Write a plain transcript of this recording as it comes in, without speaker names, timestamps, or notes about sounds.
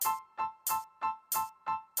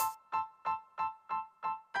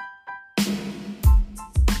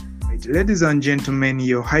right, ladies and gentlemen,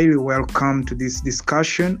 you're highly welcome to this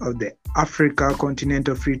discussion of the Africa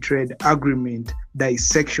Continental Free Trade Agreement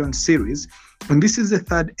dissection series. And this is the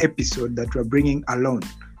third episode that we're bringing along,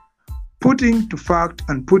 putting to fact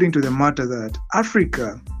and putting to the matter that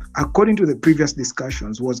Africa, according to the previous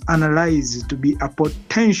discussions, was analyzed to be a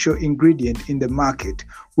potential ingredient in the market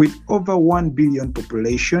with over 1 billion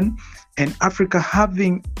population, and Africa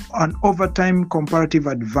having an overtime comparative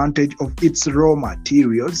advantage of its raw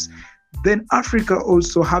materials. Then Africa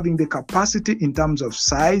also having the capacity in terms of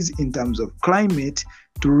size, in terms of climate,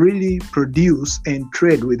 to really produce and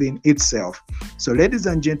trade within itself. So ladies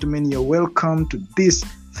and gentlemen, you're welcome to this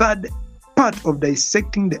third part of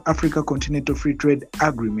dissecting the Africa Continental Free Trade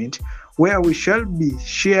Agreement, where we shall be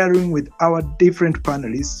sharing with our different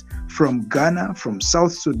panelists from Ghana, from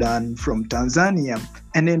South Sudan, from Tanzania,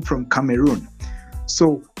 and then from Cameroon.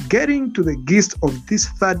 So getting to the gist of this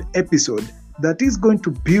third episode that is going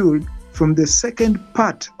to build from the second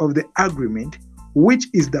part of the agreement, which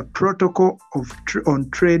is the protocol on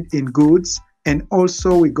trade in goods, and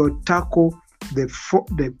also we go tackle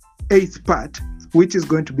the eighth part, which is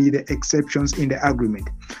going to be the exceptions in the agreement.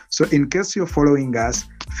 So in case you're following us,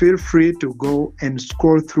 feel free to go and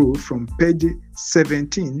scroll through from page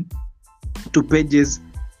 17 to pages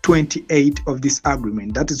 28 of this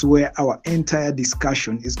agreement. That is where our entire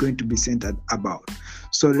discussion is going to be centered about.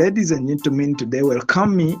 So ladies and gentlemen, today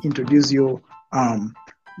welcome me introduce you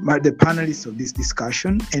the panelists of this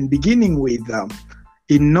discussion, and beginning with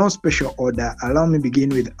in no special order, allow me begin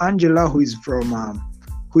with Angela, who is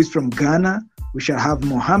from Ghana. We shall have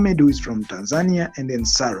Mohammed, who is from Tanzania, and then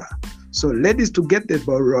Sarah. So ladies, to get the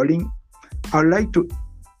ball rolling, I'd like to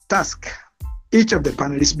task each of the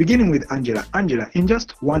panelists, beginning with Angela. Angela, in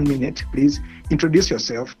just 1 minute, please introduce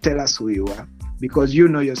yourself, tell us who you are, because you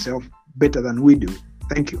know yourself better than we do.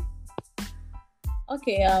 Thank you.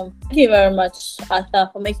 Okay, thank you very much, Arthur,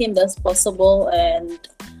 for making this possible. And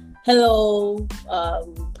hello,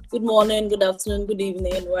 good morning, good afternoon, good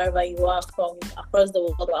evening, wherever you are from across the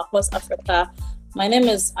world or across Africa. My name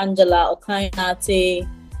is Angela Okainate.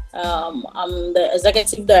 I'm the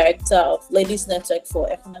Executive Director of Ladies Network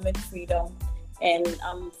for Economic Freedom, and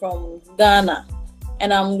I'm from Ghana.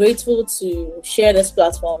 And I'm grateful to share this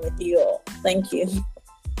platform with you all. Thank you.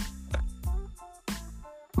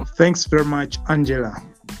 Thanks very much, Angela.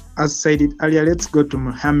 As said it earlier, let's go to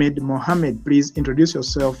Mohammed. Mohammed, please introduce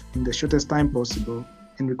yourself in the shortest time possible,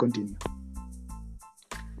 and we continue.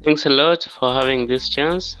 Thanks a lot for having this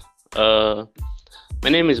chance. My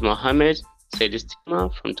name is Mohammed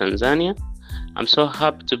Sedistima from Tanzania. I'm so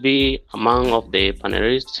happy to be among of the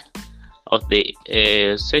panelists of the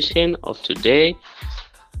session of today.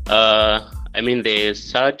 The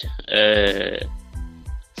third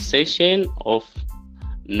session of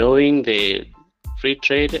knowing the free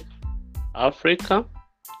trade Africa.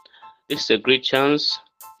 This is a great chance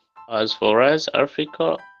as for us,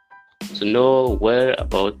 Africa, to know where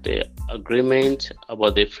about the agreement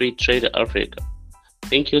about the free trade Africa.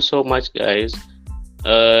 Thank you so much, guys.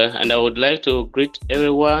 And I would like to greet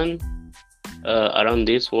everyone around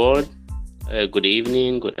this world. Good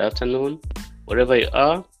evening, good afternoon, wherever you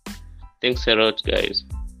are. Thanks a lot, guys.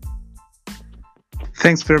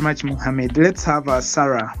 Thanks very much, Mohammed. Let's have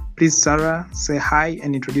Sarah. Please, Sarah, say hi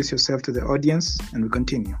and introduce yourself to the audience, and we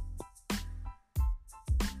continue.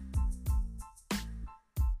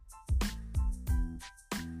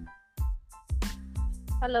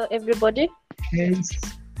 Hello, everybody.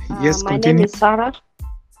 Yes, my continue. name is Sarah.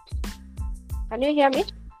 Can you hear me?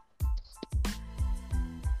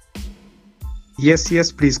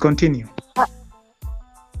 Yes, please continue.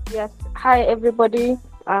 Yes. Hi, everybody.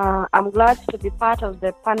 I'm glad to be part of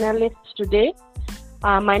the panelists today.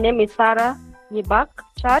 My name is Sarah Nibak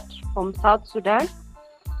Chat from South Sudan,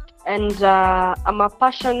 and I'm a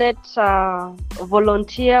passionate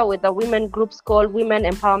volunteer with a women group called Women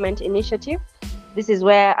Empowerment Initiative. This is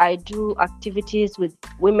where I do activities with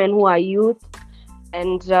women who are youth,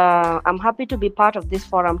 and I'm happy to be part of this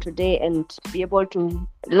forum today and be able to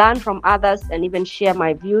learn from others and even share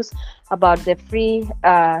my views about the free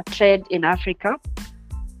trade in Africa.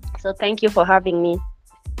 So thank you for having me.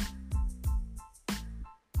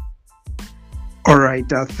 All right,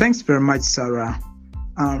 thanks very much, Sarah.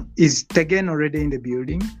 Is Tegen already in the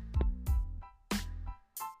building?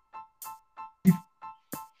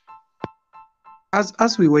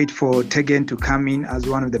 As we wait for Tegen to come in as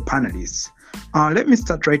one of the panelists, let me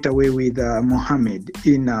start right away with Mohammed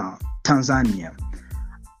in Tanzania.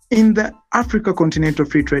 In the Africa Continental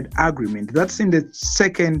Free Trade Agreement, that's in the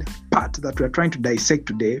second part part that we're trying to dissect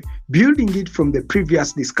today, building it from the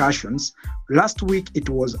previous discussions. Last week, it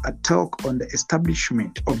was a talk on the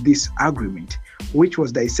establishment of this agreement, which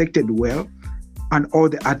was dissected well, and all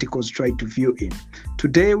the articles tried to view in.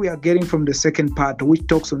 Today, we are getting from the second part, which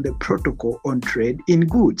talks on the protocol on trade in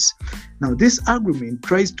goods. Now, this agreement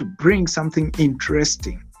tries to bring something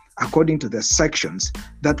interesting according to the sections,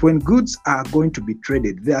 that when goods are going to be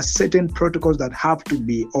traded, there are certain protocols that have to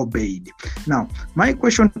be obeyed. Now, my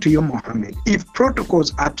question to you, Mohammed, if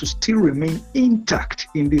protocols are to still remain intact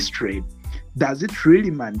in this trade, does it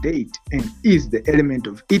really mandate and is the element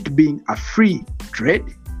of it being a free trade?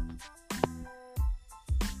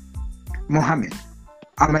 Mohammed,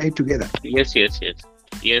 am I together? Yes.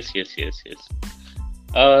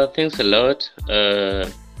 Thanks a lot.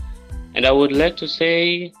 And I would like to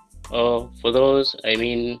say, for those,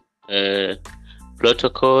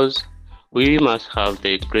 protocols, we must have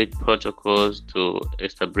the great protocols to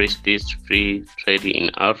establish this free trade in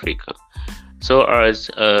Africa, so as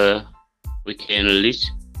we can reach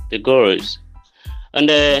the goals. And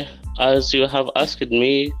as you have asked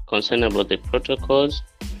me concerning about the protocols,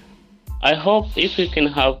 I hope if we can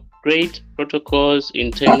have great protocols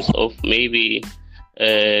in terms of maybe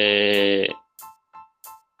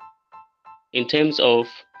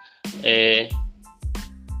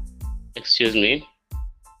excuse me,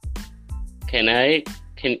 can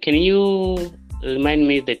you remind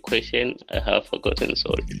me the question? I have forgotten,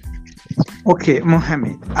 sorry. Okay,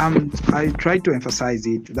 Mohammed, I try to emphasize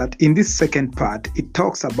it that in this second part, it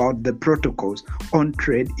talks about the protocols on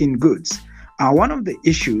trade in goods. One of the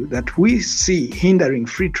issues that we see hindering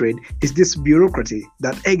free trade is this bureaucracy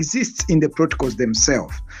that exists in the protocols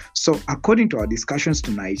themselves. So according to our discussions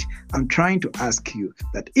tonight, I'm trying to ask you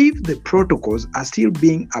that if the protocols are still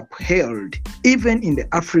being upheld, even in the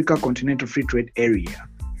Africa Continental Free Trade Area,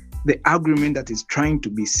 the agreement that is trying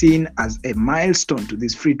to be seen as a milestone to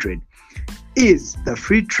this free trade, is the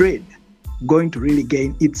free trade going to really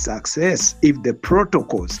gain its success if the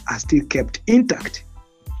protocols are still kept intact?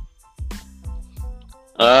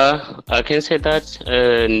 I can say that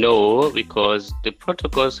no, because the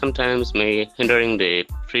protocols sometimes may hindering the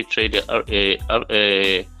free trade,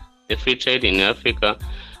 the free trade in Africa.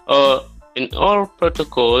 In all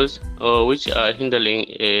protocols which are hindering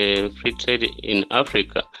free trade in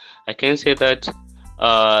Africa, I can say that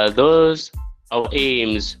those our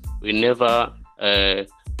aims will never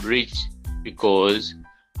reach, because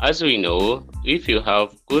as we know, if you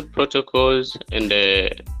have good protocols and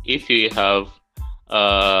if you have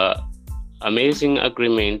amazing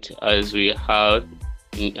agreement as we have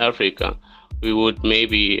in Africa, we would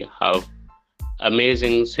maybe have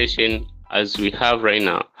amazing session as we have right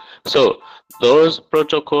now. So those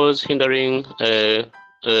protocols hindering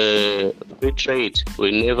free trade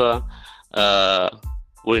will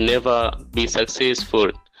never be successful,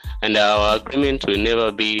 and our agreement will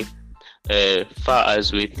never be far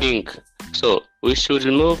as we think. So we should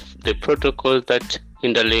remove the protocols that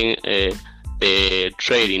hindering the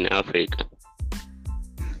trade in Africa.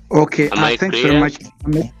 Okay, thanks very much.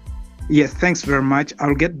 Yes, thanks very much.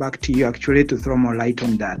 I'll get back to you actually to throw more light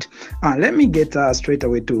on that. Let me get straight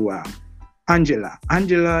away to Angela.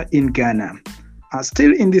 Angela in Ghana.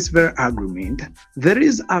 Still in this very agreement, there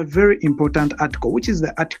is a very important article, which is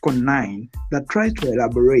the Article 9, that tries to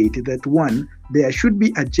elaborate that one, there should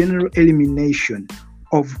be a general elimination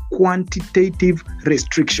of quantitative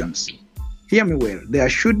restrictions. Hear me well, there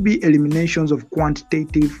should be eliminations of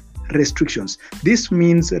quantitative restrictions. This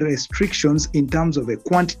means restrictions in terms of a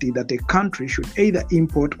quantity that a country should either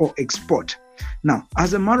import or export. Now,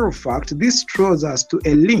 as a matter of fact, this draws us to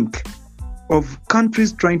a link of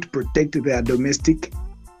countries trying to protect their domestic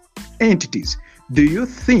entities. Do you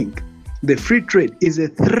think the free trade is a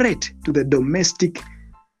threat to the domestic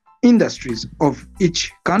industries of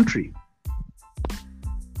each country?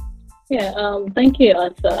 Yeah, thank you,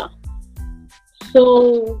 Arthur.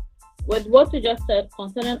 So, with what you just said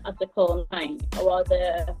concerning Article 9 about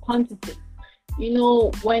the quantity,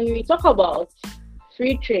 when we talk about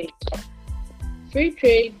free trade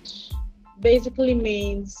basically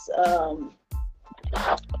means,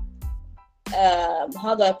 how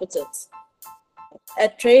do I put it? A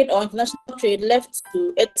trade or international trade left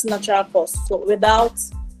to its natural course, so without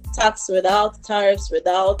tax, without tariffs,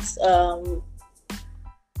 without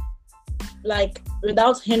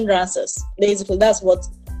without hindrances. Basically, that's what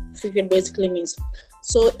free trade basically means.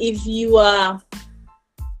 So if you are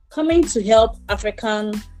coming to help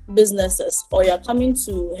African businesses, or you're coming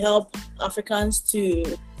to help Africans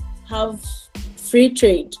to have free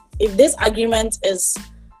trade, if this agreement is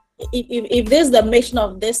if there's the mission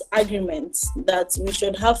of this agreement that we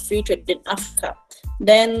should have free trade in Africa,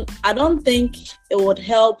 then I don't think it would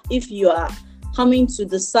help if you are coming to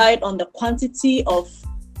decide on the quantity of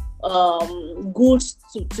goods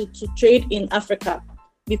to trade in Africa,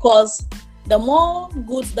 because the more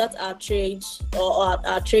goods that are traded or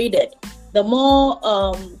are traded, the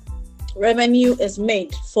more revenue is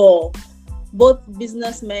made for both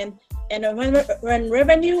businessmen. And when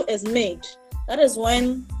revenue is made, that is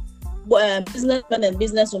when businessmen and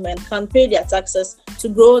businesswomen can pay their taxes to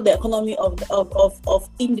grow the economy of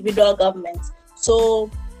individual governments. So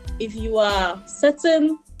if you are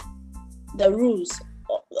setting the rules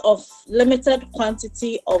of limited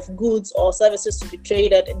quantity of goods or services to be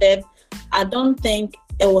traded, then I don't think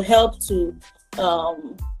it will help to,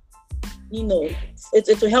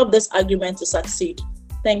 it will help this agreement to succeed.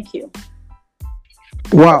 Thank you.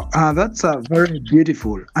 Wow, that's very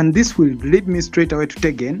beautiful. And this will lead me straight away to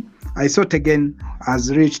Tegen. I saw Tegen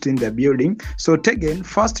has reached in the building. So Tegen,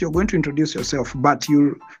 first you're going to introduce yourself, but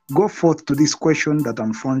you'll go forth to this question that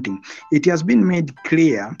I'm fronting. It has been made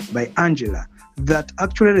clear by Angela that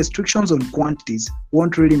actually restrictions on quantities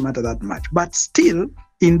won't really matter that much. But still,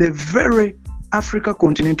 in the very Africa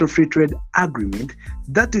Continental Free Trade Agreement,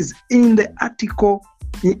 that is in the article,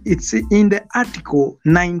 it's in the Article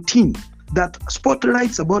 19 that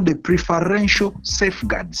spotlights about the preferential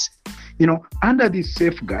safeguards. Under these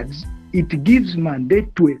safeguards, it gives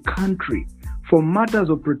mandate to a country for matters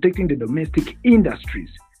of protecting the domestic industries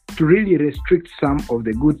to really restrict some of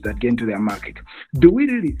the goods that get into their market. Do we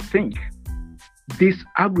really think this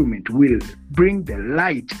agreement will bring the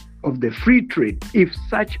light of the free trade if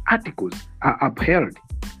such articles are upheld?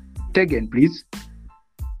 Tegen, please.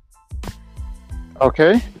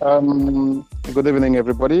 Okay. Good evening,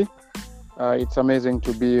 everybody. It's amazing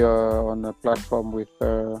to be on a platform with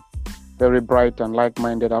very bright and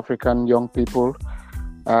like-minded African young people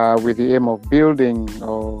with the aim of building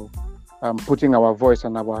or putting our voice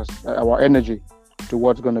and our energy to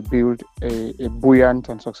what's going to build a buoyant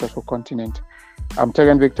and successful continent. I'm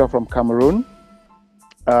Tegen Victor from Cameroon.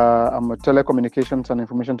 I'm a telecommunications and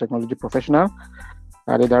information technology professional,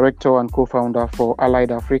 the director and co-founder for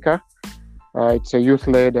Allied Africa. It's a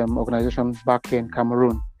youth-led organization back in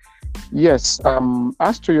Cameroon. Yes,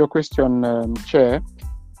 as to your question, Chair,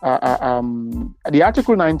 the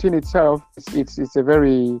Article 19 itself, it's a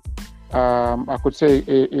very, I could say,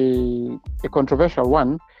 a controversial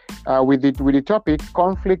one with the topic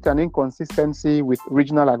conflict and inconsistency with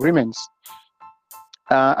regional agreements.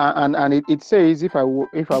 And it says, if I would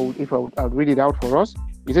read it out for us,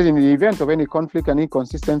 it says, in the event of any conflict and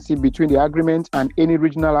inconsistency between the agreement and any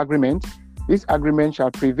regional agreement, this agreement shall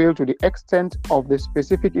prevail to the extent of the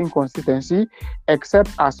specific inconsistency, except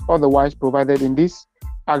as otherwise provided in this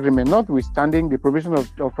agreement. Notwithstanding the provision of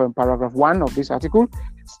paragraph 1 of this article,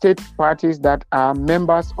 state parties that are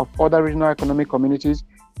members of other regional economic communities,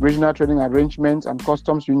 regional trading arrangements, and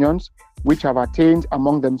customs unions, which have attained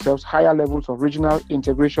among themselves higher levels of regional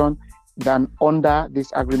integration than under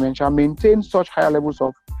this agreement, shall maintain such higher levels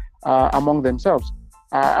of among themselves.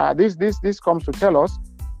 This comes to tell us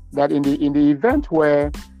that in the event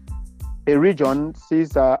where a region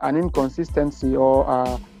sees an inconsistency or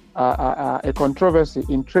a controversy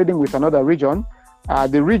in trading with another region,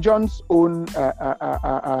 the region's own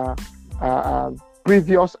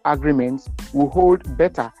previous agreements will hold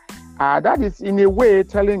better. That is in a way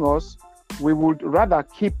telling us we would rather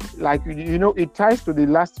keep, like, it ties to the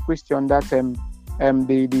last question that the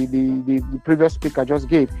previous speaker just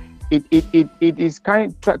gave. It is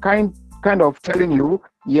kind of telling you,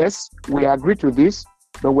 yes, we agree to this,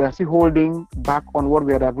 but we are still holding back on what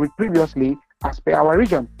we had agreed previously as per our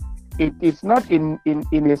region. It's not in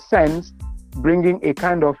a sense bringing a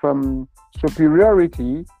kind of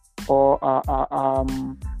superiority or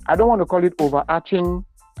I don't want to call it overarching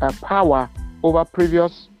power over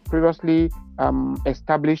previously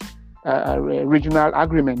established regional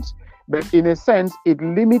agreements, but in a sense it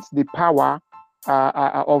limits the power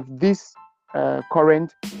of this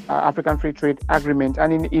current African Free Trade Agreement,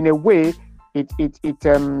 and in a way it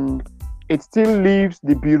still leaves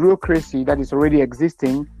the bureaucracy that is already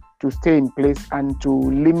existing to stay in place and to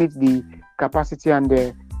limit the capacity and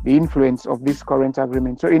the influence of this current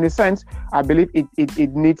agreement. So in a sense, I believe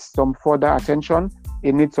it needs some further attention.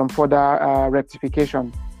 It needs some further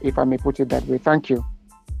rectification, if I may put it that way. Thank you.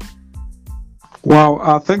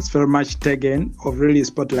 Wow, thanks very much, Tegen, of really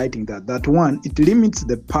spotlighting that one, it limits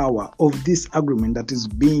the power of this agreement that is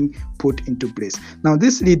being put into place. Now,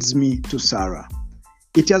 this leads me to Sarah.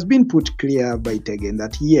 It has been put clear by Tegen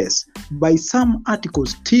that yes, by some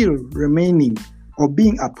articles still remaining or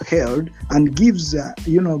being upheld, and gives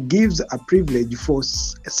gives a privilege for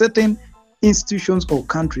certain institutions or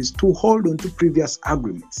countries to hold on to previous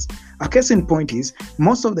agreements. A case in point is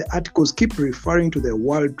most of the articles keep referring to the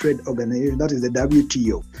World Trade Organization, that is the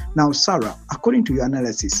WTO. Now, Sarah, according to your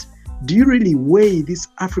analysis, do you really weigh this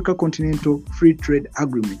Africa Continental Free Trade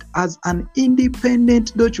Agreement as an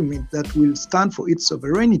independent document that will stand for its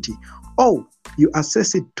sovereignty, or you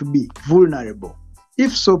assess it to be vulnerable?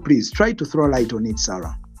 If so, please try to throw light on it,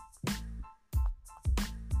 Sarah.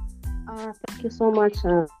 Thank you so much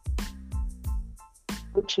to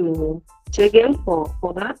again for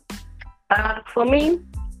that. For me,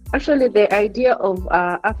 actually, the idea of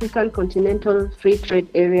African Continental Free Trade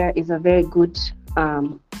Area is a very good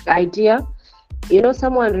idea.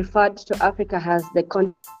 Someone referred to Africa as the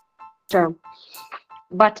continent.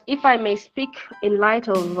 But if I may speak in light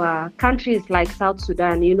of countries like South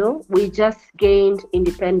Sudan, we just gained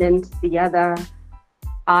independence the other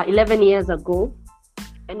 11 years ago.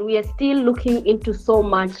 And we are still looking into so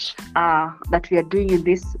much that we are doing in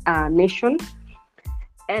this nation.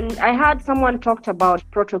 And I heard someone talked about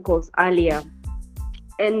protocols earlier.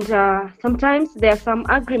 And sometimes there are some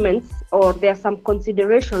agreements or there are some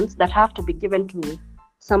considerations that have to be given to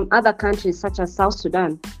some other countries, such as South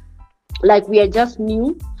Sudan. Like, we are just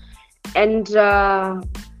new, and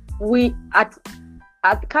we at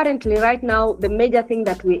currently right now the major thing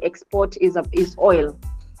that we export is oil.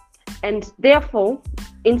 And therefore,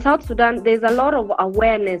 in South Sudan, there's a lot of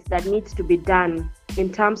awareness that needs to be done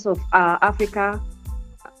in terms of Africa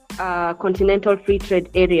Continental Free Trade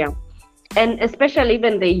Area, and especially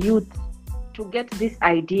even the youth, to get this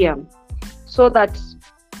idea so that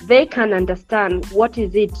they can understand what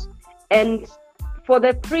is it. And for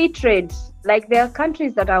the free trade, like, there are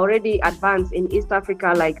countries that are already advanced in East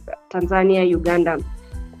Africa, like Tanzania, Uganda,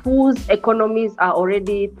 whose economies are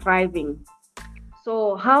already thriving.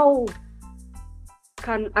 So how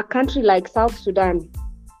can a country like South Sudan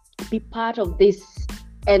be part of this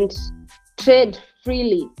and trade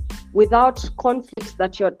freely without conflicts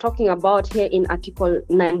that you're talking about here in Article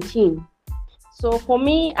 19? So for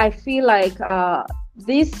me, I feel like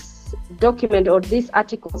this document or these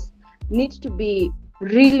articles need to be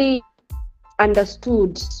really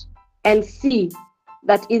understood and see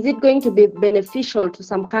that, is it going to be beneficial to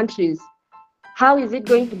some countries? How is it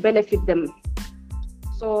going to benefit them?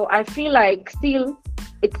 So I feel like still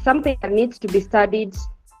it's something that needs to be studied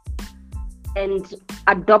and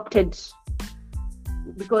adopted,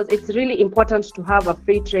 because it's really important to have a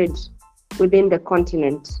free trade within the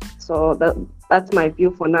continent. So that's my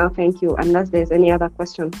view for now. Thank you. Unless there's any other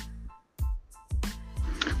question.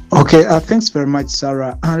 Okay, thanks very much,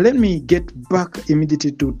 Sarah. Let me get back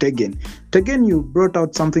immediately to Tegen. Tegen, you brought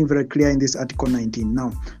out something very clear in this Article 19.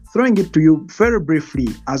 Now, throwing it to you very briefly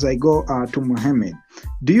as I go to Mohammed,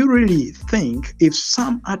 do you really think if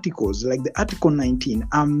some articles like the Article 19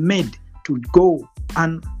 are made to go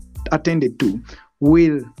unattended to,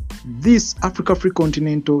 will this Africa Free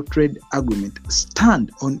Continental Trade Agreement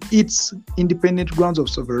stand on its independent grounds of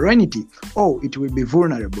sovereignty, or it will be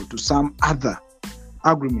vulnerable to some other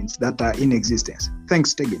agreements that are in existence?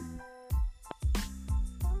 Thanks, Tegen.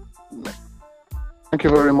 Thank you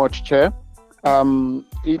very much, Chair.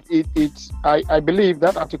 I believe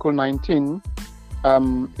that Article 19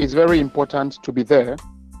 is very important to be there,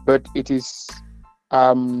 but it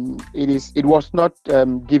was not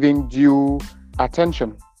giving due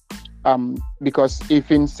attention, because if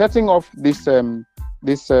in setting off this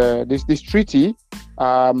treaty,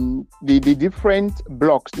 the different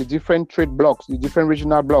blocks, the different trade blocks, the different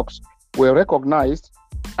regional blocks were recognized,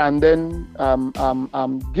 and then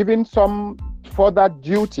given some further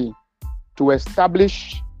duty to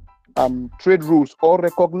establish trade rules, or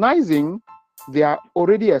recognizing their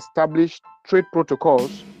already established trade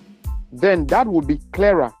protocols, then that would be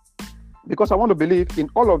clearer. Because I want to believe in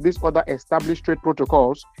all of these other established trade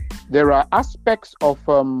protocols, there are aspects of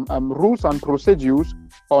rules and procedures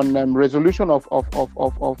on resolution of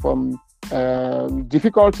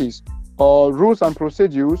difficulties, or rules and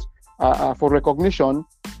procedures for recognition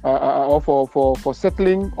or for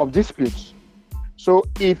settling of disputes. So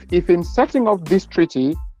if in setting of this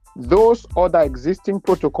treaty, those other existing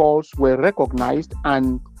protocols were recognized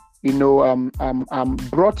and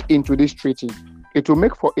brought into this treaty, it will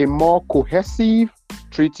make for a more cohesive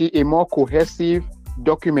treaty, a more cohesive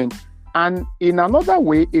document. And in another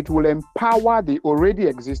way, it will empower the already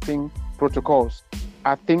existing protocols.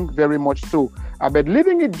 I think very much so. But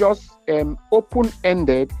leaving it just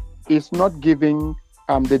open-ended is not giving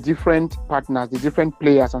the different partners, the different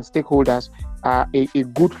players and stakeholders a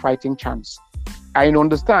good fighting chance. I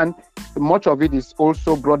understand much of it is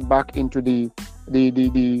also brought back into the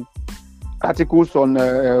the articles on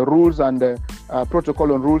rules and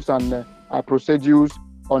protocol on rules and procedures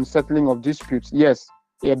on settling of disputes. Yes,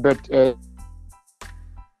 but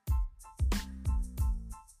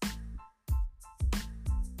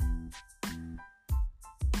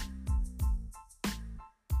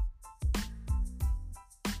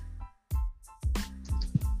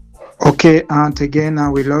Okay, and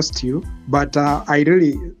again, we lost you, but I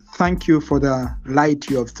really thank you for the light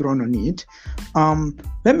you have thrown on it.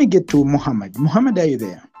 Let me get to Muhammad. Muhammad, are you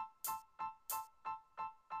there?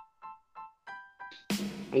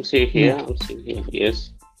 I'm still here. Yeah. I'm still here.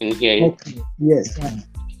 Yes, can hear you. Okay. Yes.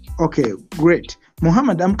 Okay, great.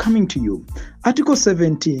 Muhammad, I'm coming to you. Article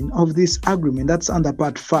 17 of this agreement, that's under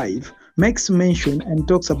Part 5, makes mention and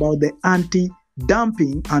talks about the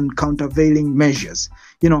anti-dumping and countervailing measures.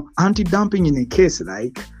 Anti-dumping in a case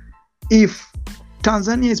like if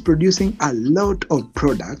Tanzania is producing a lot of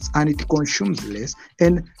products and it consumes less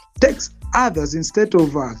and takes others instead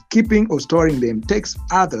of keeping or storing them, takes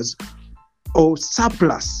others or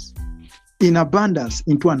surplus in abundance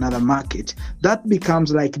into another market, that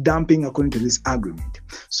becomes like dumping according to this agreement.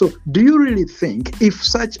 So do you really think if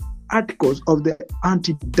such articles of the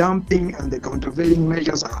anti-dumping and the countervailing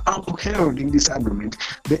measures are upheld in this agreement,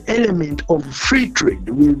 the element of free trade,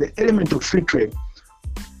 will the element of free trade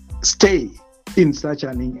stay in such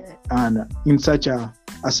a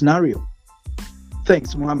scenario?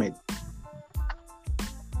 Thanks, Mohammed.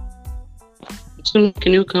 So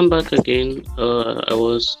can you come back again? I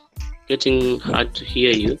was getting hard to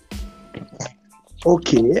hear you.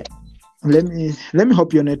 Okay, let me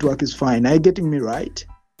hope your network is fine. Are you getting me right?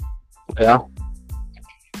 Yeah.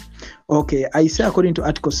 Okay, I say according to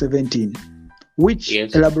Article 17, which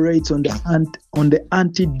Yes. elaborates on the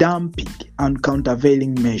anti-dumping and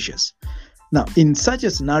countervailing measures. Now, in such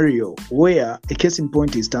a scenario where a case in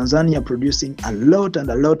point is Tanzania producing a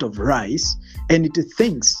lot of rice, and it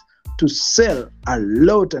thinks to sell a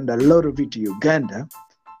lot of it to Uganda,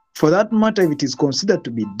 for that matter, if it is considered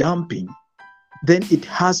to be dumping, then it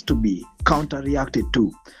has to be counter-reacted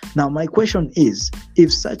to. Now, my question is,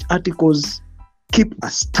 if such articles keep a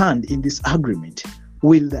stand in this agreement,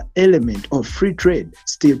 will the element of free trade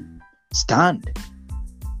still stand?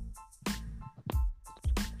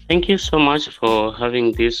 Thank you so much for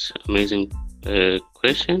having this amazing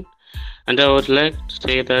question. And I would like to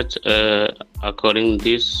say that according to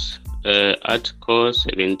this Article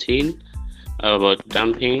 17 about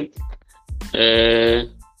dumping,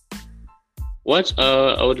 what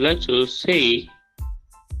I would like to say,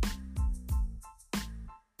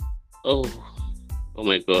 oh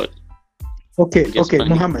my God. Okay, Funny.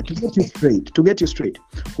 Muhammad, to get you straight,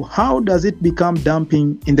 how does it become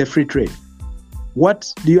dumping in the free trade?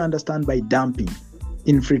 What do you understand by dumping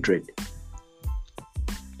in free trade?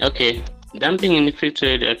 Okay, dumping in free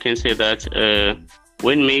trade, I can say that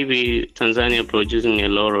when maybe Tanzania producing a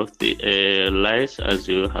lot of the rice, as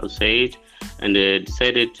you have said, and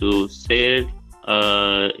decided to sell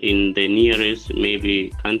in the nearest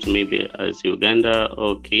maybe country, maybe as Uganda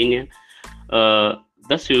or Kenya,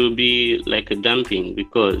 that will be like a dumping,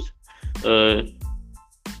 because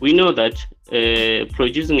we know that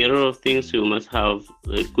producing a lot of things, you must have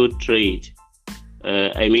a good trade.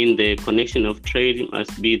 I mean, the connection of trade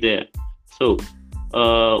must be there. So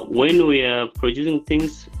when we are producing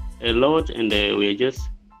things a lot and we are just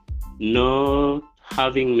not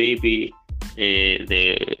having maybe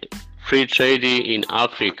the free trade in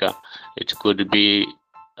Africa, it could be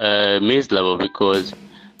miserable, because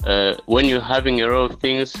when you're having a lot of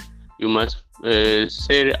things, you must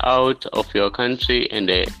sell out of your country, and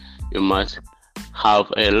you must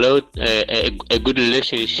have a good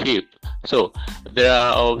relationship. So there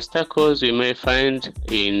are obstacles we may find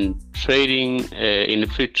in trading, in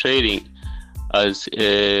free trading, as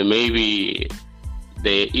maybe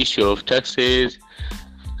the issue of taxes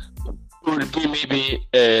would be maybe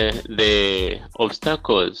the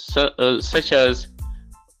obstacles, such as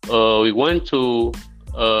we want to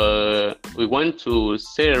sell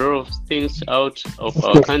a lot of things out of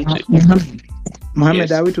our country. Mohammed,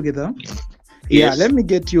 Yes. are we together? Yes. Yeah, let me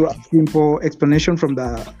get you a simple explanation from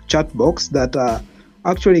the chat box that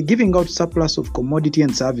actually giving out surplus of commodity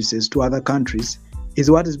and services to other countries is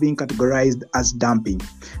what is being categorized as dumping.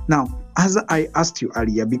 Now, as I asked you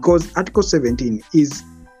earlier, because Article 17 is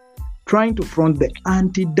trying to front the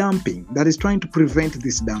anti-dumping, that is trying to prevent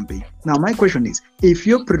this dumping. Now, my question is, if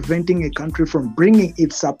you're preventing a country from bringing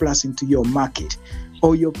its surplus into your market,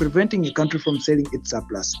 or you're preventing a country from selling its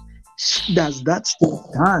surplus, does that still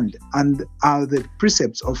stand? And are the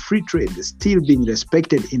precepts of free trade still being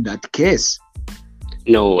respected in that case?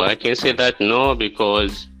 No, I can say that no,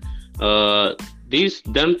 because This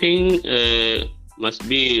dumping must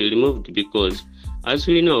be removed because, as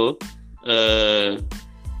we know,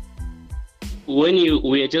 when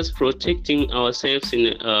we are just protecting ourselves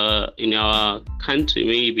in our country,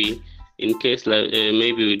 maybe in case like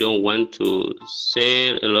maybe we don't want to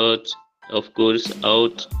sell a lot of goods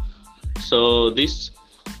out, so this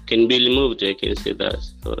can be removed. I can say that.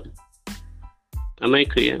 So, am I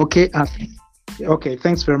clear? Okay. Okay.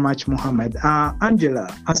 Thanks very much, Mohammed. Angela,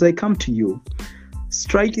 as I come to you,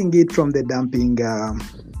 striking it from the dumping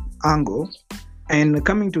angle, and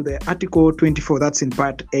coming to the Article 24, that's in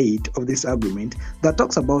Part 8 of this agreement, that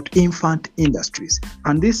talks about infant industries.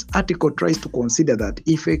 And this article tries to consider that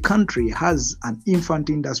if a country has an infant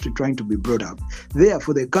industry trying to be brought up,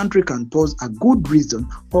 therefore the country can pose a good reason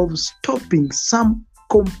of stopping some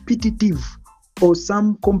competitive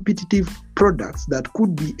products that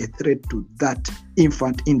could be a threat to that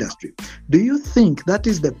infant industry. Do you think that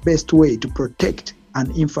is the best way to protect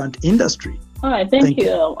an infant industry? All right, thank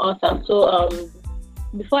you, Arthur. So,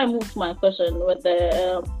 before I move to my question with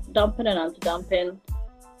the dumping and anti-dumping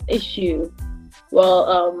issue,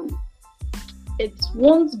 well, it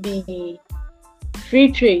won't be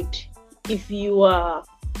free trade if you are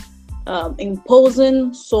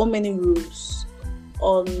imposing so many rules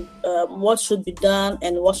on what should be done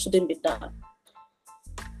and what shouldn't be done.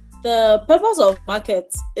 The purpose of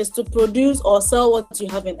market is to produce or sell what you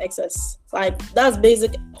have in excess. Like, that's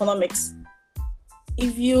basic economics.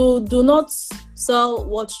 If you do not sell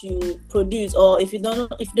what you produce, or if you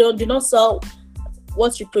do not sell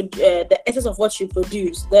what you produce, the excess of what you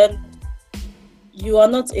produce, then you are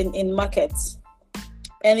not in market.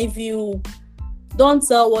 And if you don't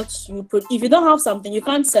sell what you produce, if you don't have something, you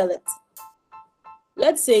can't sell it.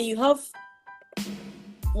 Let's say you have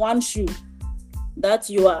one shoe that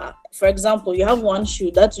you are, for example, you have one shoe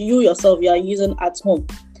that you yourself you are using at home.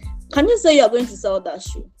 Can you say you are going to sell that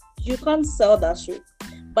shoe? You can't sell that shoe.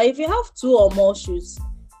 But if you have two or more shoes,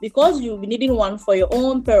 because you'll be needing one for your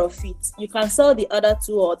own pair of feet, you can sell the other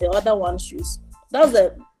two or the other one shoes. That's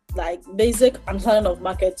the basic understanding of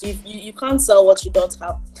market. You can't sell what you don't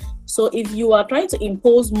have. So if you are trying to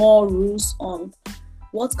impose more rules on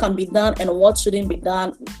what can be done and what shouldn't be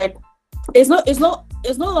done, like it's no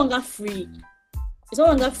longer free. It's no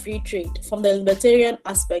longer free trade from the libertarian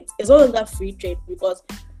aspect. It's no longer free trade because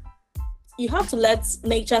you have to let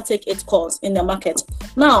nature take its course in the market.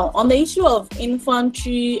 Now, on the issue of infant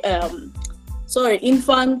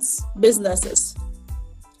businesses,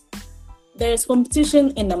 there is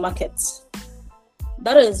competition in the market.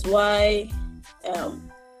 That is why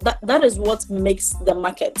that is what makes the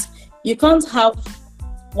market. You can't have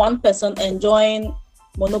one person enjoying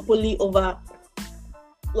monopoly over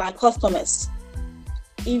customers.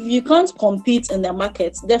 If you can't compete in the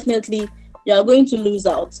market, definitely you are going to lose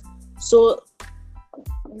out. So,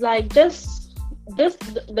 how do I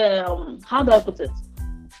put it?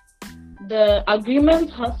 The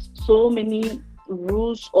agreement has so many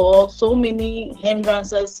rules or so many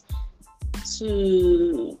hindrances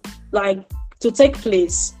to take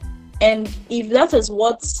place, and if that is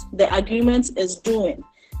what the agreement is doing,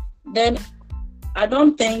 then I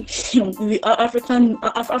don't think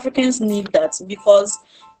Africans need that, because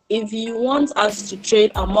if you want us to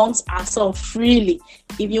trade amongst ourselves freely,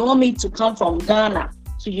 if you want me to come from Ghana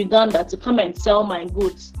to Uganda to come and sell my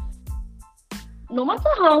goods, no matter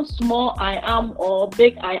how small I am or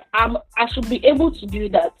big I am, I should be able to do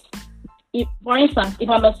that. If, for instance, if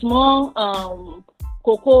I'm a small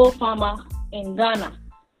cocoa farmer in Ghana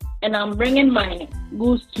and I'm bringing my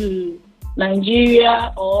goods to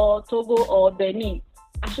Nigeria or Togo or Benin,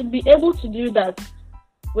 I should be able to do that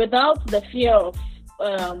without the fear of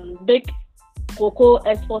big cocoa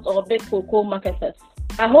exports or big cocoa marketers.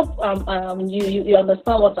 I hope you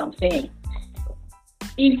understand what I'm saying.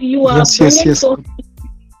 If you are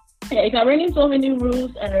if you're bringing so many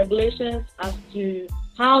rules and regulations as to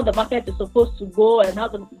how the market is supposed to go and how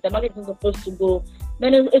the market is supposed to go,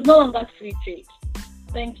 then it's no longer free trade.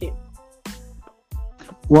 Thank you.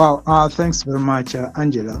 Wow, thanks very much,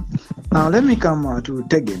 Angela. Now let me come to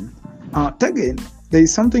Tegen. Tegen, there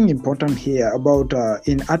is something important here about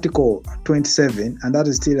in Article 27, and that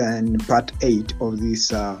is still in Part 8 of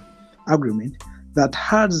this agreement, that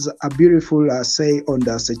has a beautiful say on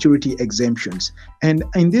the security exemptions. And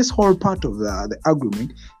in this whole part of the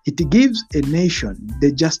agreement, it gives a nation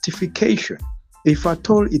the justification, if at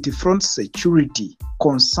all it fronts security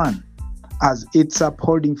concern as its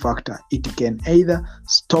upholding factor, it can either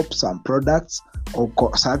stop some products or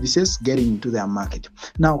services getting into their market.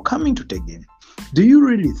 Now, coming to Tegen, do you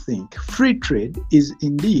really think free trade is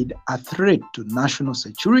indeed a threat to national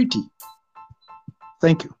security?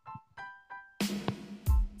 Thank you.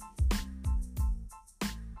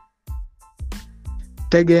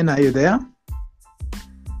 Tegen, are you there?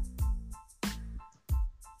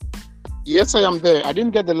 Yes, I am there. I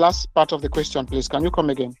didn't get the last part of the question, please. Can you come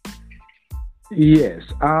again? Yes.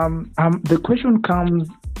 The question comes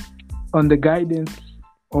on the guidance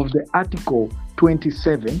of the Article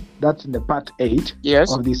 27, that's in the Part 8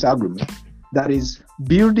 of this agreement, that is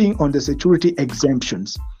building on the security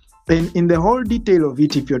exemptions. And in the whole detail of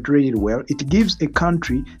it, if you're read it well, it gives a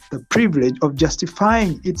country the privilege of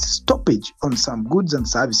justifying its stoppage on some goods and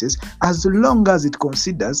services as long as it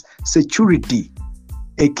considers security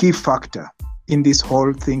a key factor in this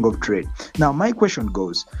whole thing of trade. Now, my question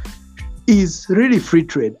goes, is really free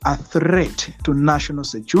trade a threat to national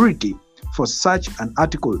security for such an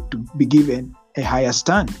article to be given a higher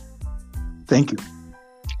stand? Thank you.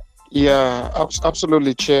 Yeah,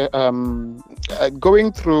 absolutely, Chair.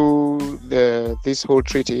 Going through this whole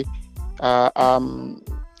treaty,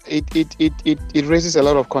 it raises a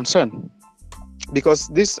lot of concern, because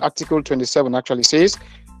this Article 27 actually says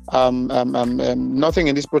nothing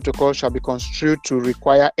in this protocol shall be construed to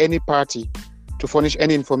require any party to furnish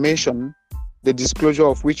any information, the disclosure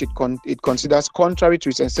of which it considers contrary to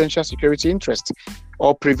its essential security interest,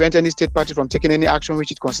 or prevent any state party from taking any action which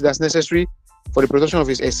it considers necessary for the protection of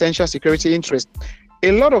its essential security interest.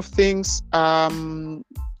 A lot of things,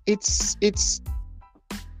 it's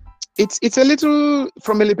a little,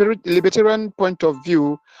 from a libertarian point of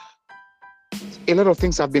view, a lot of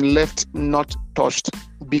things have been left not touched,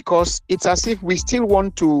 because it's as if we still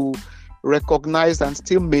want to recognize and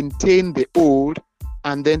still maintain the old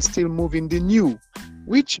and then still move in the new,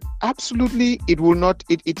 which absolutely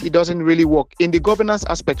it doesn't really work. In the governance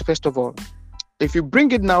aspect, first of all, if you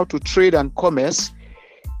bring it now to trade and commerce,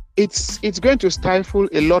 it's going to stifle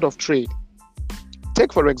a lot of trade.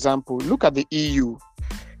 Take, for example, look at the EU.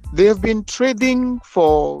 They have been trading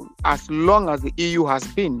for as long as the EU has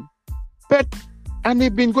been, and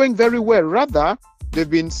they've been going very well. Rather, they've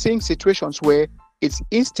been seeing situations where it's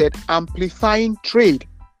instead amplifying trade.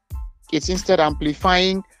 It's instead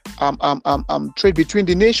amplifying trade between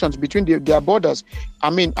the nations, between their borders. I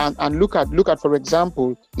mean, and look at, for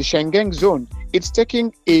example, the Schengen zone. It's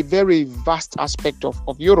taking a very vast aspect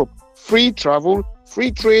of Europe. Free travel,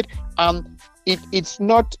 free trade, and it's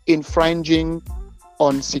not infringing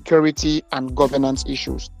on security and governance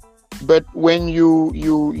issues. But when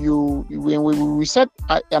we set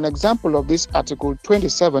an example of this Article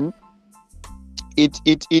 27, it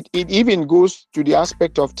even goes to the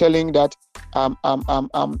aspect of telling that a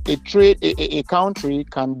country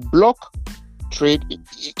can block trade.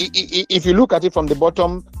 If you look at it from the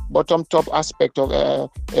bottom top aspect of a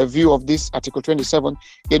view of this Article 27,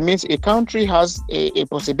 it means a country has a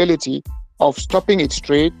possibility of stopping its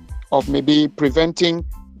trade, of maybe preventing,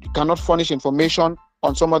 cannot furnish information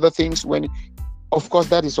on some other things. When, of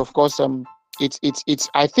course, I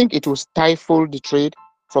think it will stifle the trade.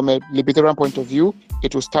 From a libertarian point of view,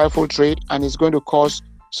 it will stifle trade, and it's going to cause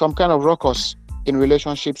some kind of ruckus in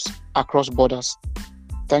relationships across borders.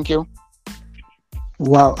 Thank you.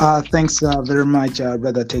 Wow, thanks very much,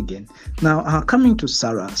 Brother Tegen. Now, coming to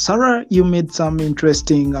Sarah. Sarah, you made some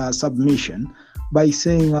interesting submission by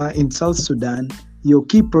saying in South Sudan, your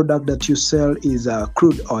key product that you sell is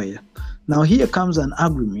crude oil. Now, here comes an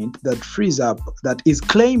agreement that frees up, that is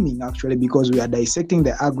claiming, actually, because we are dissecting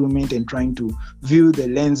the agreement and trying to view the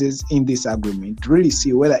lenses in this agreement to really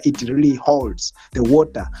see whether it really holds the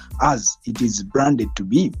water as it is branded to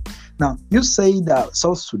be. Now, you say that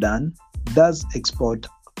South Sudan does export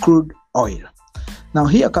crude oil. Now,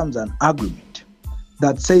 here comes an agreement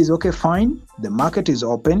that says, okay, fine, the market is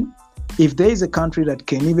open. If there is a country that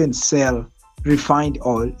can even sell refined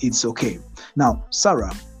oil, it's okay. Now,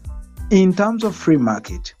 Sarah, in terms of free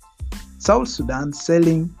market, South Sudan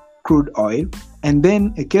selling crude oil, and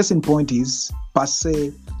then a case in point is, per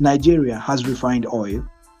se, Nigeria has refined oil.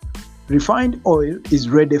 Refined oil is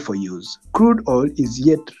ready for use. Crude oil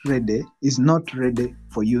is not ready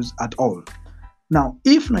for use at all. Now,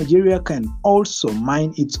 if Nigeria can also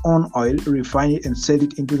mine its own oil, refine it, and sell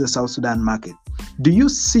it into the South Sudan market, do you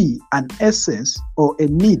see an essence or a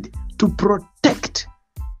need to protect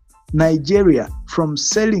Nigeria from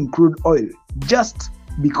selling crude oil just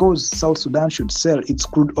because South Sudan should sell its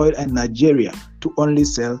crude oil and Nigeria to only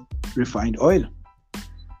sell refined oil?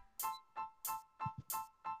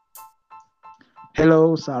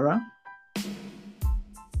 Hello, Sarah.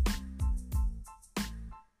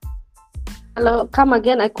 Hello, come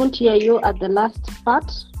again. I couldn't hear you at the last part.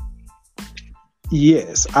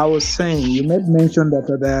 Yes, I was saying, you made mention that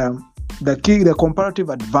the comparative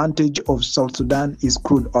advantage of South Sudan is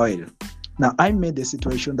crude oil. Now, I made the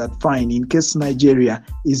situation that fine, in case Nigeria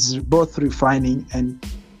is both refining and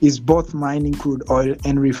is both mining crude oil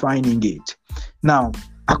and refining it. Now,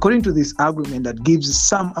 according to this agreement that gives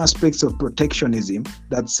some aspects of protectionism,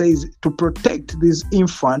 that says to protect this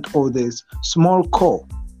infant or this small core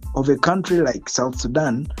of a country like South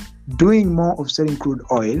Sudan doing more of selling crude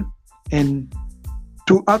oil, and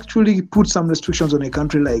to actually put some restrictions on a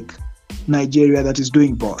country like Nigeria that is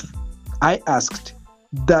doing both. I asked,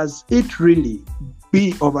 does it really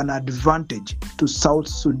be of an advantage to South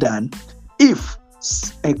Sudan if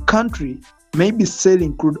a country maybe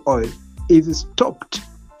selling crude oil is stopped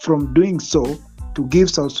from doing so to give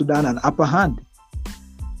South Sudan an upper hand?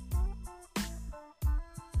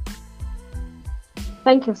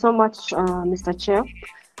 Thank you so much, Mr. Chair.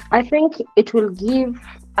 I think it will give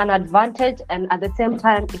an advantage, and at the same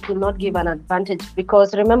time, it will not give an advantage,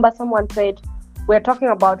 because remember, someone said we're talking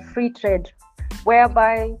about free trade,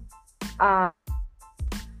 whereby the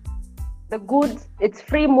goods, it's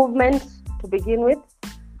free movement to begin with.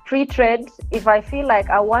 Free trade, if I feel like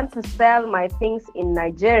I want to sell my things in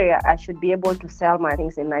Nigeria, I should be able to sell my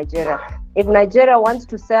things in Nigeria. If Nigeria wants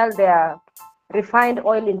to sell their refined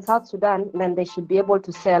oil in South Sudan, then they should be able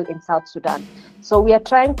to sell in South Sudan. So we are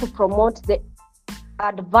trying to promote the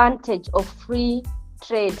advantage of free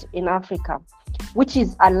trade in Africa, which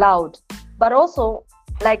is allowed. But also,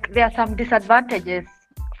 like, there are some disadvantages.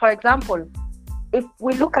 For example, if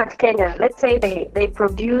we look at Kenya, let's say they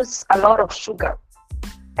produce a lot of sugar,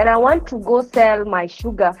 and I want to go sell my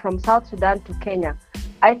sugar from South Sudan to Kenya.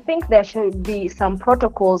 I think there should be some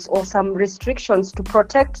protocols or some restrictions to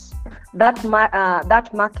protect that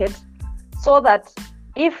market, so that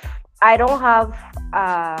if I don't have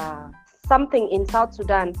something in South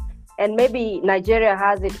Sudan and maybe Nigeria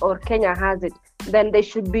has it or Kenya has it, then they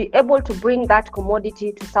should be able to bring that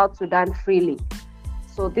commodity to South Sudan freely.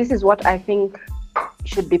 So this is what I think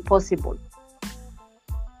should be possible.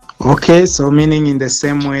 Okay, so meaning in the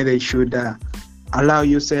same way they should allow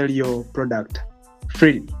you sell your product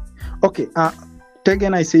freely. Okay,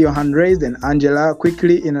 Tegan, I see your hand raised, and Angela,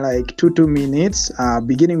 quickly in like two minutes,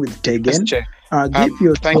 beginning with Tegan. Yes, give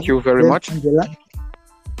your thank you very much, Angela.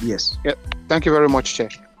 Yes. Yeah, thank you very much, Chair.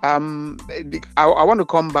 I want to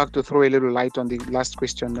come back to throw a little light on the last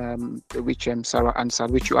question, which Sarah answered,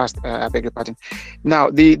 which you asked. I beg your pardon. Now,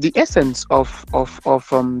 the essence of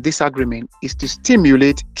this agreement is to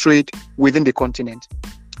stimulate trade within the continent.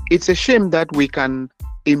 It's a shame that we can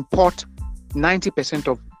import 90%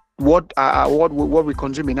 of what we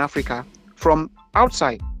consume in Africa from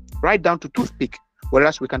outside, right down to toothpick,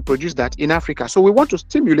 whereas we can produce that in Africa. So we want to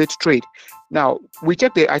stimulate trade. Now, I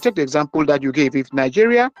checked the example that you gave. If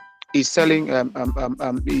Nigeria is selling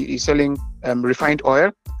refined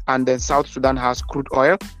oil, and then South Sudan has crude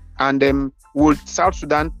oil, and would South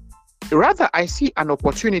Sudan, rather, I see an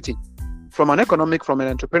opportunity from an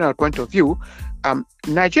entrepreneurial point of view.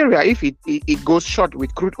 Nigeria, if it goes short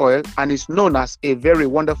with crude oil and is known as a very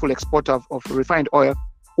wonderful exporter of refined oil,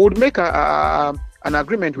 would make an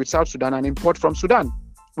agreement with South Sudan and import from Sudan,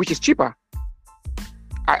 which is cheaper.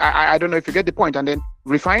 I don't know if you get the point, and then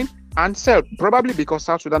refine and sell, probably because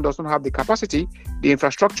South Sudan doesn't have the capacity, the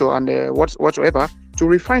infrastructure, and whatsoever to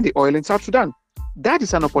refine the oil in South Sudan. That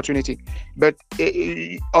is an opportunity. But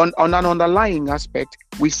on an underlying aspect,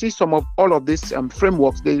 we see some of all of these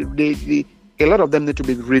frameworks, a lot of them need to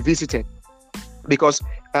be revisited, because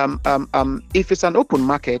if it's an open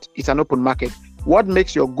market, it's an open market. What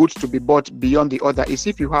makes your goods to be bought beyond the other is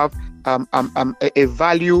if you have a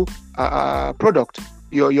value product.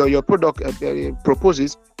 Your product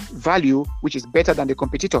proposes value which is better than the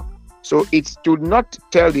competitor. So it's to not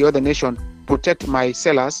tell the other nation, protect my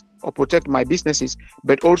sellers or protect my businesses,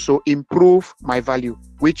 but also improve my value,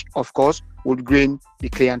 which of course would gain the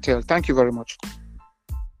clientele. Thank you very much.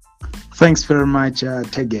 Thanks very much,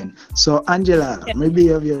 Tegan. So Angela, maybe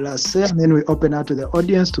you have your last say, and then we open out to the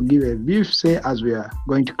audience to give a brief say as we are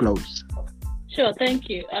going to close. Sure, thank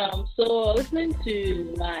you. So listening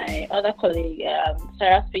to my other colleague,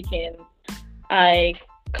 Sarah speaking, I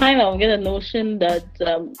kind of get a notion that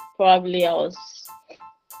probably I was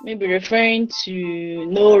maybe referring to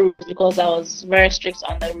no rules, because I was very strict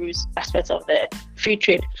on the rules aspects of the free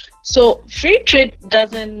trade. So free trade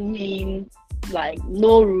doesn't mean like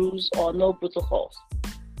no rules or no protocols.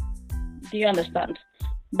 Do you understand?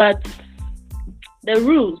 But the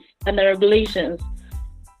rules and the regulations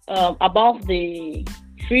about the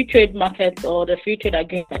free trade market or the free trade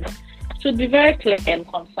agreement should be very clear and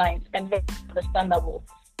concise and very understandable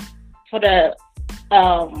for the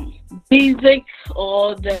basic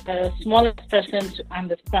or the smallest person to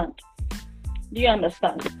understand. Do you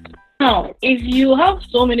understand? Now, if you have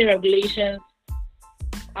so many regulations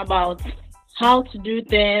about how to do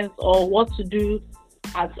things or what to do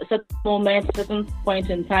at a certain moment, a certain point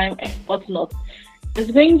in time, and whatnot,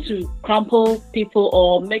 is going to crumple people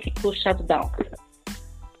or make people shut down.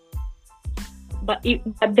 But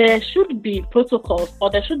there should be protocols or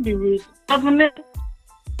there should be rules governing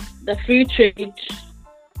the free trade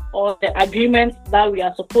or the agreements that we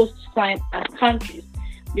are supposed to sign as countries.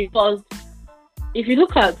 Because if you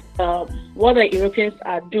look at what the Europeans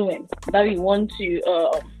are doing that we want to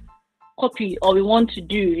copy or we want to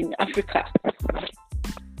do in Africa,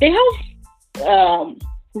 they have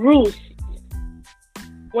rules.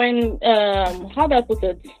 When how do I put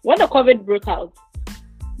it? When the COVID broke out,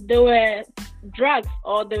 there were drugs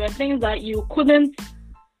or there were things that you couldn't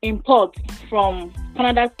import from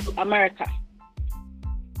Canada to America.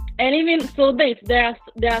 And even so, there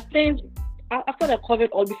are things after the COVID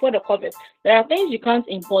or before the COVID. There are things you can't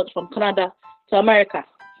import from Canada to America.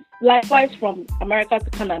 Likewise, from America to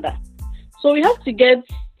Canada. So we have to get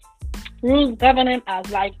rules governing us.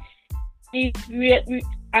 Like if we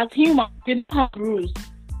as humans, we don't have rules.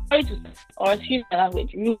 Or excuse my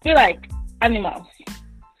language, we feel like animals.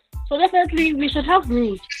 So definitely we should have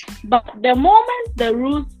rules. But the moment the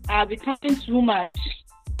rules are becoming too much,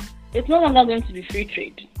 it's no longer going to be free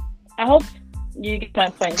trade. I hope you get my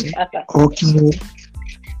point, Arthur.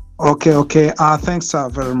 Okay. Thanks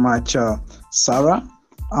very much, Sarah.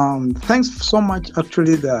 Thanks so much,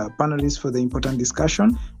 actually, the panelists for the important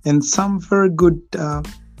discussion and some very good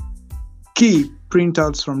key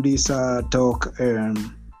printouts from this talk.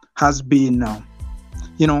 Has been,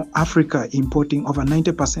 Africa importing over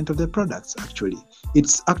 90% of their products, actually.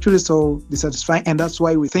 It's actually so dissatisfying, and that's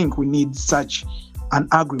why we think we need such an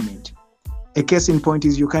agreement. A case in point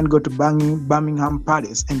is you can go to Birmingham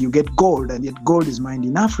Palace and you get gold, and yet gold is mined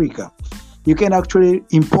in Africa. You can actually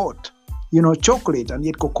import, chocolate, and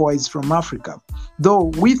yet cocoa is from Africa.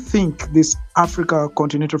 Though we think this Africa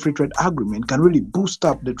Continental Free Trade Agreement can really boost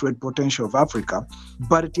up the trade potential of Africa,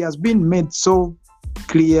 but it has been made so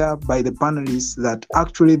clear by the panelists that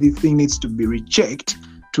actually the thing needs to be rechecked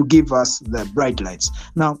to give us the bright lights.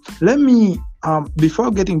 Now, let me, before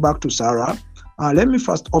getting back to Sarah, let me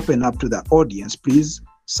first open up to the audience, please.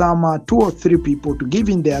 Some 2 or 3 people to give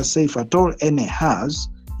in their say, if at all any has.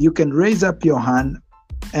 You can raise up your hand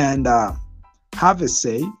and have a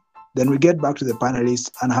say. Then we get back to the panelists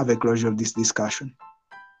and have a closure of this discussion.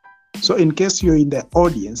 So in case you're in the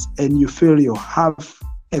audience and you feel you have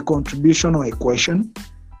a contribution or a question,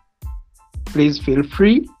 please feel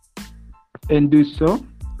free and do so.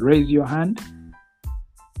 Raise your hand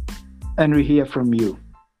and we hear from you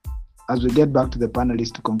as we get back to the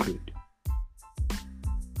panelists to conclude.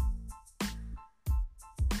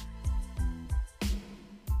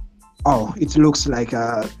 Oh, it looks like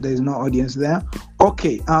there's no audience there.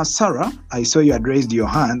 Okay, Sarah, I saw you had raised your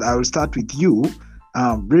hand. I will start with you.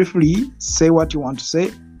 Briefly, say what you want to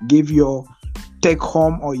say. Give your take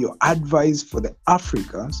home or your advice for the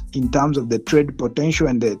Africans in terms of the trade potential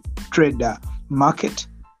and the trade market.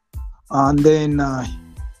 And then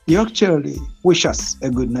you actually wish us a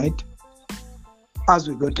good night as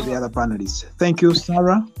we go to the other panelists. Thank you,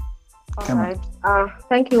 Sarah. All right.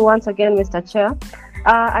 Thank you once again, Mr. Chair.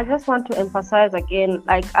 I just want to emphasize again,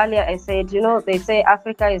 like earlier I said, they say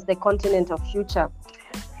Africa is the continent of future.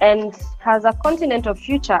 And as a continent of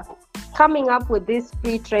future, coming up with this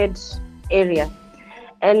free trade area.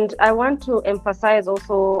 And I want to emphasize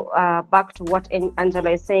also back to what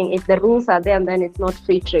Angela is saying, if the rules are there, then it's not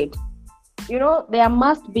free trade. There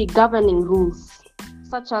must be governing rules,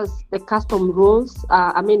 such as the custom rules,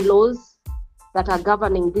 laws that are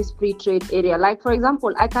governing this free trade area. Like, for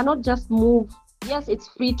example, I cannot just move, yes, it's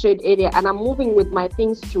free trade area, and I'm moving with my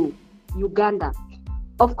things to Uganda.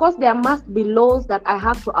 Of course, there must be laws that I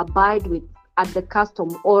have to abide with at the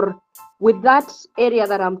custom or with that area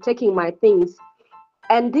that I'm taking my things.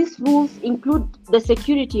 And these rules include the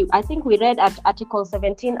security. I think we read at Article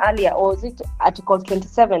 17 earlier, or is it Article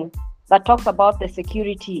 27, that talks about the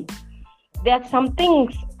security. There are some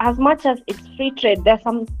things, as much as it's free trade, there are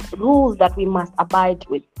some rules that we must abide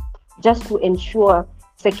with just to ensure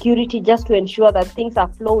security, just to ensure that things are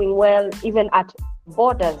flowing well, even at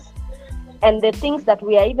borders. And the things that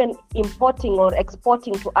we are even importing or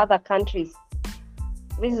exporting to other countries.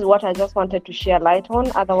 This is what I just wanted to share light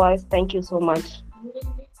on. Otherwise, thank you so much.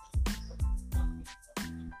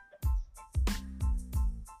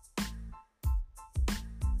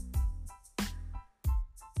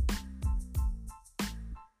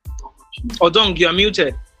 Odong, you are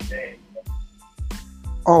muted.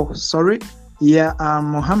 Oh, sorry. Yeah,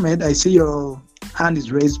 Mohammed, I see your hand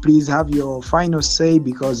is raised. Please have your final say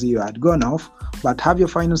because you had gone off. But have your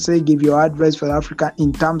final say, give your advice for Africa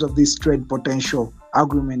in terms of this trade potential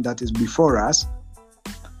agreement that is before us.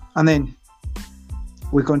 and then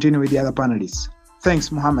we continue with the other panelists.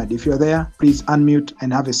 Thanks, Mohammed. If you're there, please unmute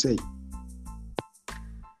and have a say.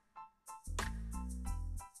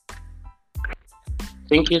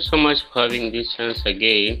 Thank you so much for having this chance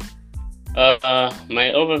again.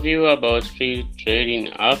 My overview about free trade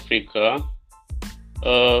in Africa.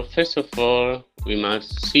 First of all, we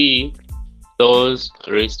must see those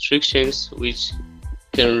restrictions which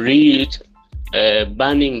can lead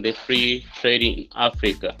banning the free trade in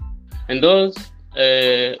Africa. And those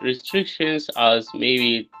restrictions as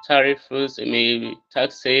maybe tariffs, maybe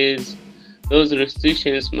taxes, those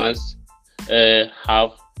restrictions must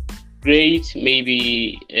have great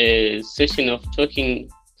maybe a session of talking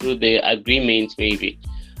through the agreement maybe.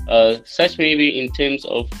 Such maybe in terms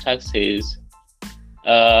of taxes,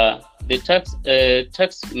 the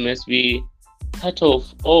tax must be cut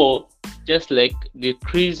off or just like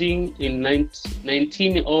decreasing in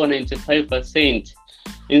 19 or 95%.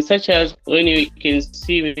 In such as when we can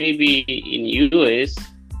see maybe in US,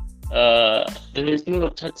 there is no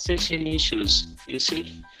taxation issues. You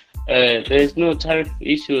see, there is no tariff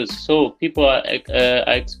issues, so people are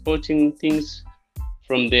exporting things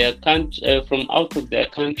from their from out of their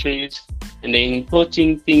countries, and they're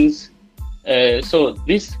importing things. So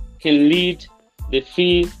this can lead the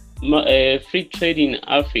free trade in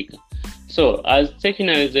Africa. So, as taken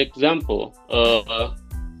as example,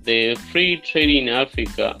 the free trade in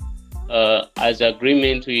Africa, as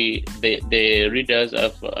agreement the readers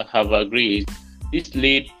have agreed, this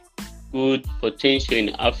lead good potential in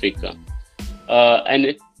Africa,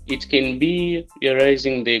 and it can be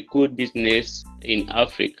realizing the good business in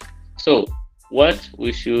Africa. So, what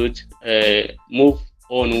we should move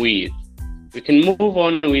on with, we can move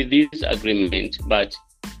on with this agreement, but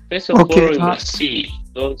first of all, we must see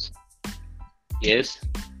those. Yes.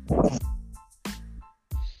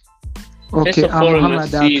 Okay, first of all, we Mohammed,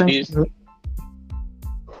 must see thank this. you.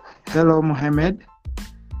 Hello, Mohammed.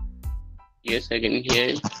 Yes, I can hear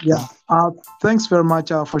you. Yeah, thanks very much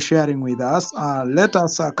for sharing with us. Let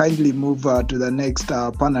us kindly move to the next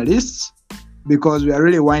panelists, because we are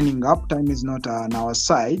really winding up. Time is not on our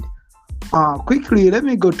side. Quickly, let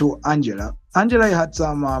me go to Angela. Angela had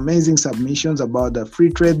some amazing submissions about the free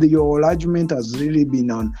trade. Your argument has really been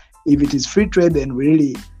on, if it is free trade, then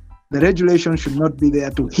really the regulation should not be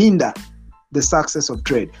there to hinder the success of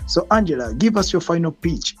trade. So, Angela, give us your final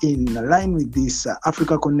pitch in line with this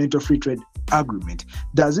Africa Continental Free Trade Agreement.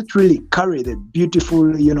 Does it really carry the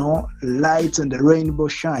beautiful, lights and the rainbow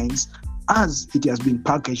shines as it has been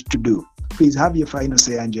packaged to do? Please have your final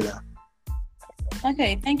say, Angela.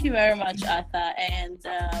 Okay, thank you very much, Arthur. And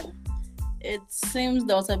it seems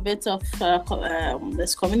there was a bit of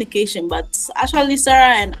miscommunication, but actually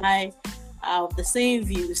Sarah and I have the same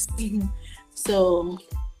views. So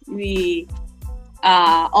we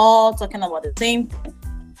are all talking about the same thing,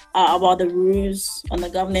 about the rules, on the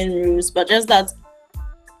governing rules, but just that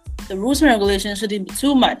the rules and regulations shouldn't be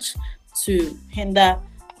too much to hinder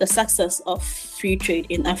the success of free trade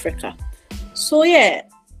in Africa. So yeah,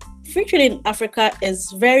 free trade in Africa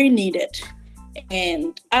is very needed,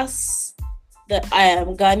 and as the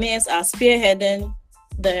Ghanaians are spearheading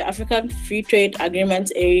the African Free Trade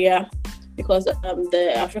Agreement area, because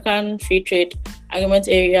the African Free Trade Agreement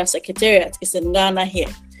Area Secretariat is in Ghana here.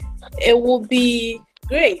 It would be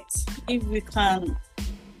great if we can,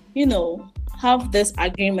 have this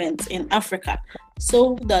agreement in Africa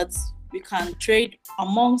so that we can trade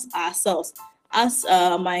amongst ourselves. As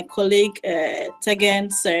my colleague Tegen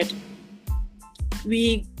said,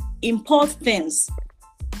 we import things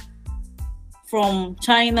from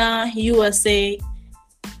China, USA,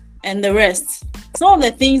 and the rest. Some of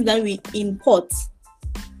the things that we import,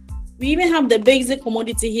 we even have the basic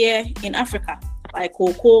commodity here in Africa, like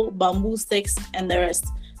cocoa, bamboo sticks, and the rest.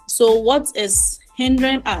 So what is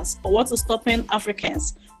hindering us, or what is stopping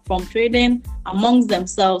Africans from trading amongst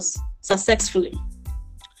themselves successfully?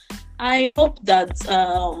 I hope that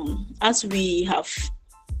as we have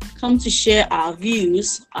come to share our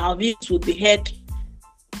views will be heard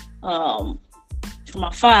from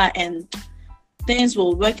afar, and things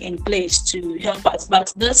will work in place to help us.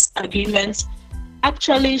 But this agreement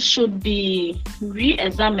actually should be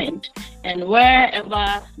re-examined, and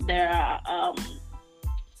wherever there are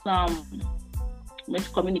some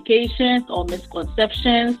miscommunications or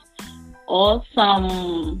misconceptions or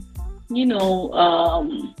some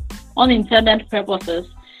unintended purposes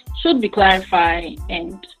should be clarified,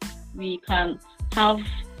 and we can have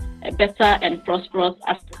a better and prosperous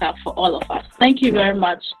Africa for all of us. Thank you very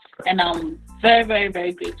much, and I'm very, very,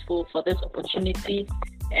 very grateful for this opportunity,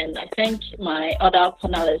 and I thank my other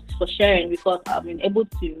panelists for sharing, because I've been able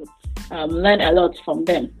to learn a lot from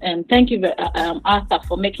them. And thank you, Arthur,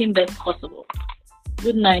 for making this possible.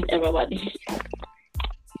 Good night, everybody.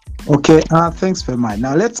 Okay, thanks very much.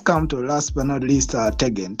 Now let's come to last but not least,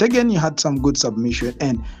 Tegen. Tegen, you had some good submission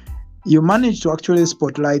and you managed to actually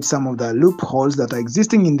spotlight some of the loopholes that are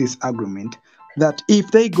existing in this agreement that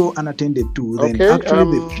if they go unattended to, then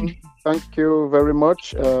actually Thank you very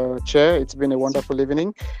much, Chair. It's been a wonderful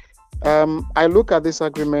evening. I look at this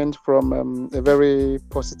agreement from a very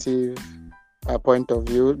positive point of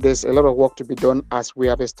view. There's a lot of work to be done, as we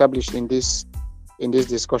have established in this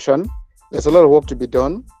discussion. There's a lot of work to be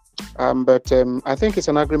done, but I think it's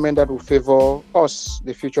an agreement that will favor us,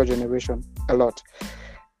 the future generation, a lot.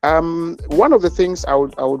 One of the things I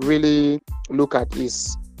would really look at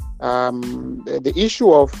is the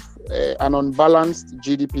issue of an unbalanced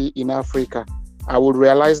GDP in Africa. I would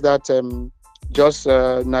realize that just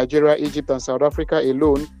Nigeria, Egypt, and South Africa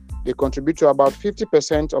alone, they contribute to about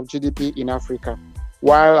 50% of GDP in Africa,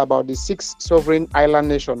 while about the 6 sovereign island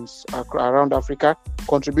nations around Africa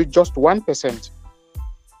contribute just 1%.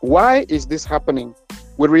 Why is this happening?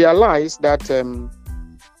 We realize that,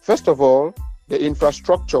 first of all, the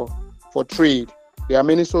infrastructure for trade, there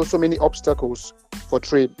are so many obstacles for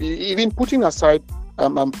trade, even putting aside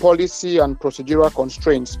policy and procedural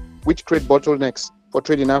constraints, which create bottlenecks for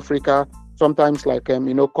trade in Africa, sometimes like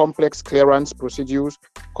complex clearance procedures,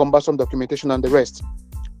 cumbersome documentation, and the rest.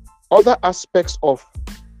 Other aspects of,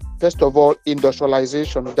 first of all,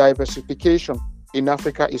 industrialization, diversification in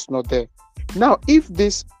Africa is not there. Now, if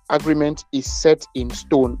this agreement is set in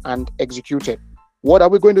stone and executed, what are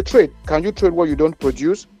we going to trade? Can you trade what you don't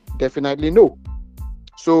produce? Definitely no.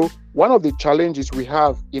 So one of the challenges we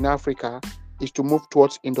have in Africa is to move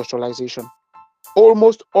towards industrialization.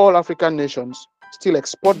 Almost all African nations still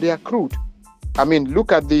export their crude. I mean,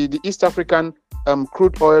 look at the East African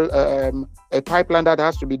crude oil a pipeline that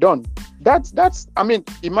has to be done.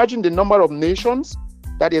 Imagine the number of nations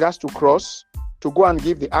that it has to cross to go and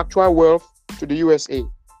give the actual wealth to the USA.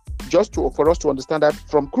 For us to understand that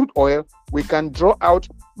from crude oil, we can draw out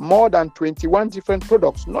more than 21 different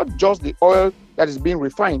products, not just the oil that is being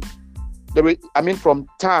refined. From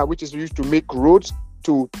tar, which is used to make roads,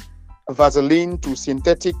 to Vaseline, to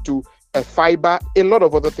synthetic, to fiber, a lot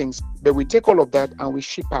of other things. But we take all of that and we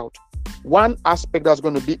ship out. One aspect that's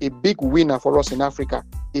going to be a big winner for us in Africa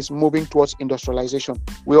is moving towards industrialization.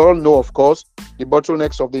 We all know, of course, the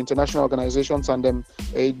bottlenecks of the international organizations and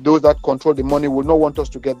those that control the money will not want us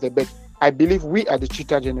to get there. But I believe we are the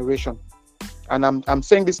cheetah generation. And I'm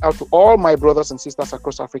saying this out to all my brothers and sisters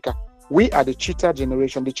across Africa. We are the cheetah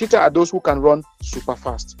generation. The cheetah are those who can run super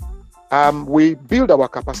fast. We build our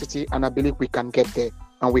capacity, and I believe we can get there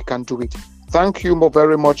and we can do it. Thank you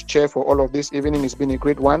very much, Chair, for all of this evening. It's been a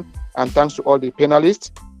great one. And thanks to all the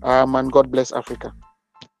panelists. And God bless Africa.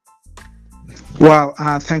 Wow,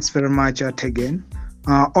 thanks very much, Tegen.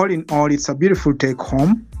 All in all, it's a beautiful take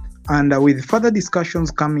home. And with further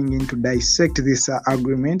discussions coming in to dissect this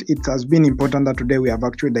agreement, it has been important that today we have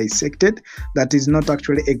actually dissected. That is not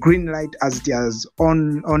actually a green light as it has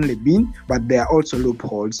only been, but there are also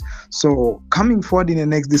loopholes. So coming forward in the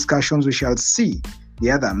next discussions, we shall see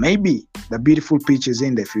maybe the beautiful pictures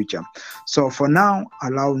in the future. So for now,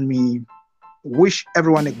 allow me wish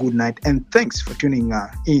everyone a good night and thanks for tuning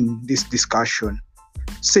in this discussion.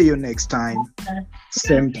 See you next time.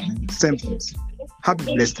 Same time, same place. Have a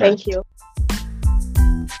blessed time. Thank you.